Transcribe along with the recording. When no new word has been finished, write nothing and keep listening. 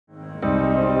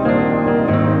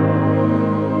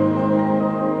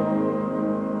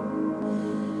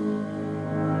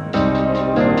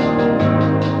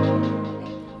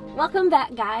Welcome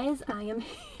back, guys. I am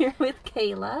here with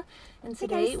Kayla, and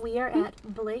today we are at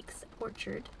Blake's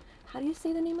Orchard. How do you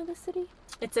say the name of the city?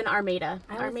 It's in Armada,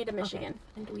 Michigan. Okay.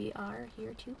 And we are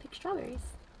here to pick strawberries,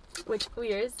 which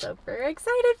we are super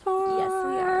excited for. Yes,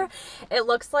 we are. It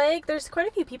looks like there's quite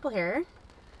a few people here,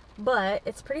 but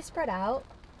it's pretty spread out.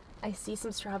 I see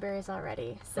some strawberries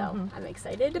already, so I'm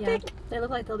excited to pick. They look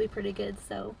like they'll be pretty good,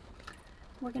 so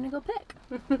we're gonna go pick.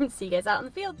 See you guys out in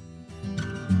the field.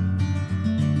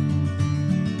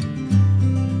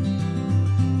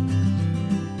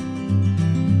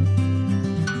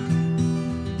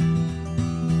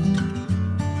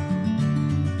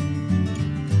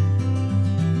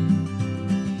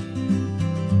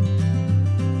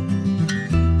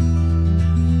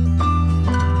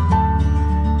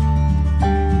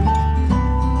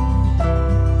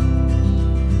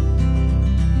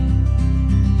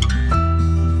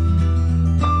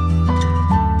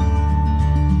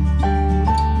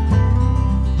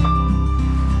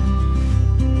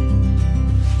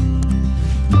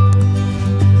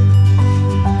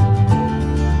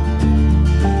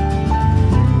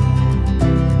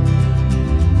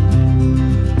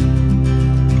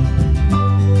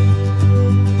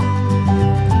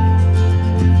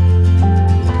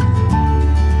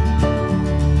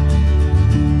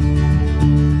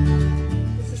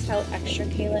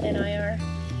 Kayla and I are.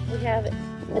 We have a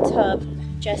tub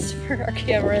just for our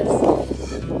cameras.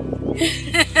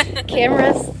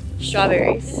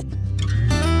 Strawberries.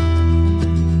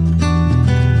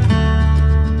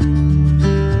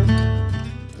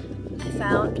 I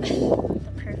found the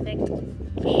perfect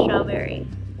strawberry.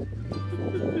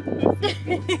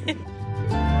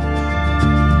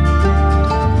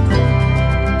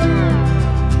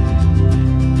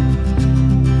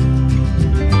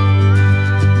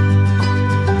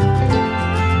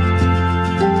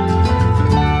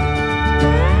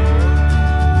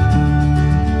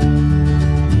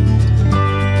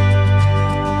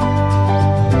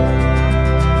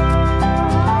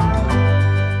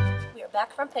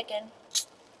 Back from picking.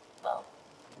 Well,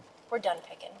 we're done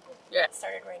picking. Yeah. It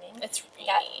started raining. It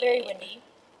got very windy,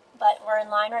 but we're in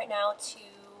line right now to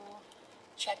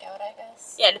check out, I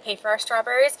guess. Yeah, to pay for our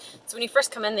strawberries. So when you first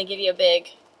come in, they give you a big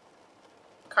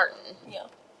carton. Yeah.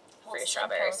 For your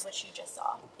strawberries, pounds, which you just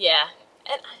saw. Yeah.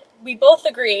 And we both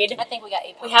agreed. I think we got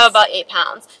 8 pounds. We have about 8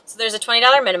 pounds. So there's a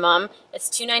 $20 minimum. It's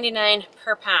 $2.99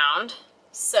 per pound.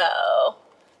 So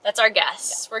that's our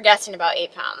guess. Yeah. We're guessing about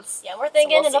 8 pounds. Yeah, we're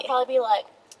thinking it'll probably be like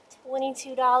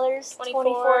 $22,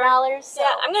 $24. So.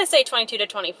 Yeah, I'm going to say 22 to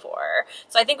 24.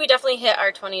 So I think we definitely hit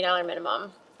our $20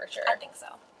 minimum for sure. I think so.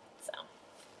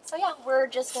 So yeah, we're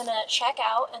just going to check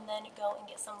out and then go and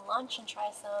get some lunch and try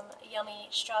some yummy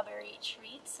strawberry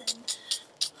treats and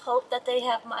hope that they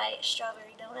have my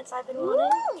strawberry donuts I've been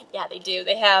wanting. Yeah, they do.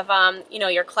 They have, you know,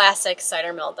 your classic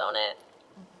cider mill donut.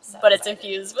 But it's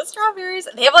infused with strawberries.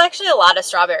 They have actually a lot of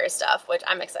strawberry stuff, which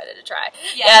I'm excited to try.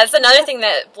 Yeah, it's another thing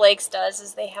that Blake's does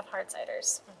is they have hard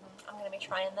ciders. I'm going to be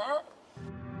trying that.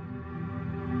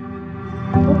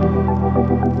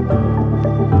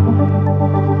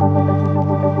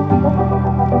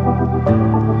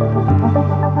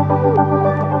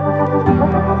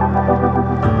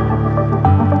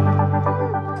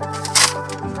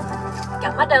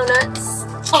 Got my donuts.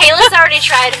 Kayla's already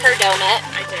tried her donut.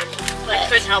 I did. I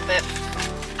couldn't help it.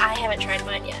 I haven't tried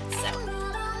mine yet, so.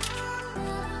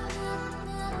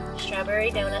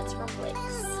 Strawberry donuts from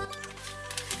Blake's.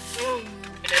 I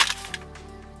did.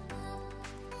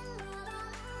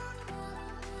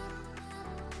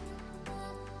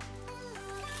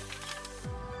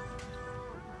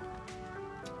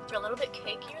 They're a little bit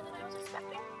cakier than I was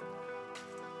expecting.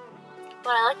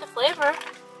 But I like the flavor.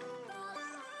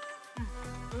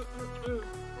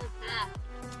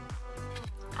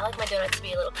 I like my donuts to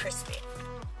be a little crispy,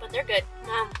 but they're good.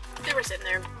 They were sitting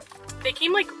there. They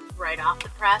came like right off the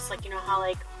press, like you know how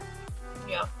like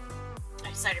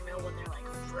cider mill when they're like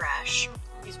fresh.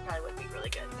 These probably would be really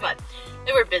good, but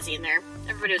they were busy in there.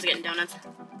 Everybody was getting donuts.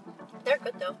 They're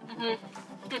good though.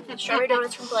 Strawberry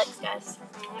donuts from Blake's, guys.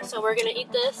 So we're gonna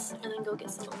eat this and then go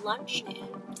get some lunch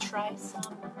and try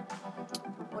some.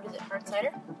 What is it? Hard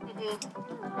cider.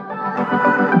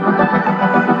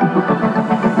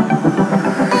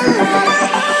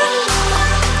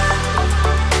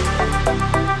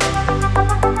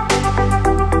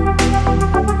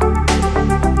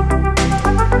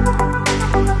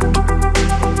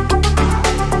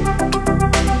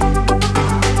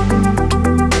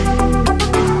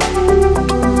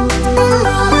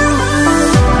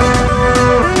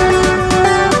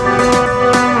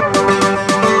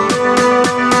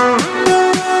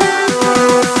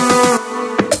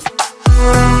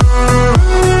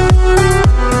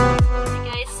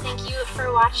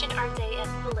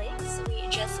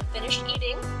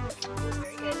 eating. It was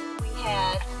very good. We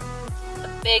had a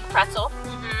big pretzel,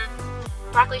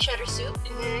 broccoli cheddar soup,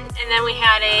 and then we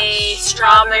had a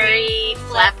strawberry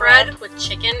flatbread with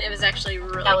chicken. It was actually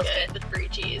really good with brie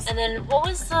cheese. And then what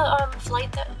was the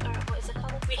flight that, or what is it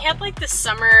called? We had like the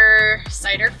summer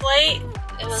cider flight.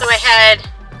 So I had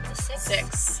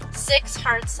six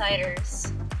hard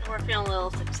ciders. We're feeling a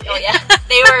little tipsy. Oh yeah,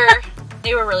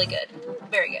 they were really good,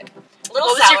 very good. A little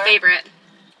what was sour. your favorite?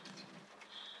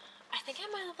 I think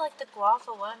I might have liked the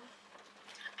guava one.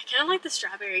 I kind of like the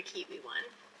strawberry kiwi one.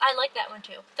 I like that one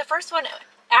too. The first one,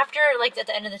 after like at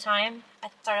the end of the time, I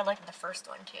started liking the first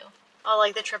one too. Oh,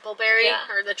 like the triple berry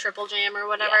or the triple jam or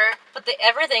whatever. Yeah. But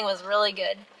everything was really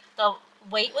good. The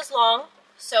wait was long,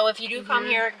 so if you do come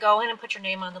here, go in and put your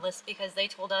name on the list because they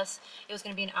told us it was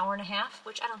going to be an hour and a half,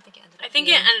 which I don't think it ended up. I think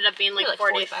it ended up being like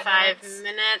 45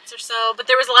 minutes or so. But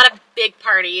there was a lot of big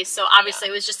parties, so obviously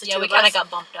it was just the two of us. Yeah, we kind of got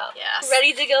bumped up. Yes.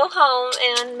 Ready to go home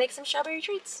and make some strawberry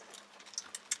treats.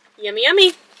 Yummy,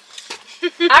 yummy.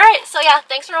 Alright, so yeah,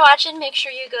 thanks for watching. Make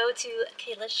sure you go to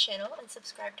Kayla's channel and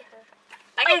subscribe to her.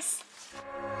 Bye guys.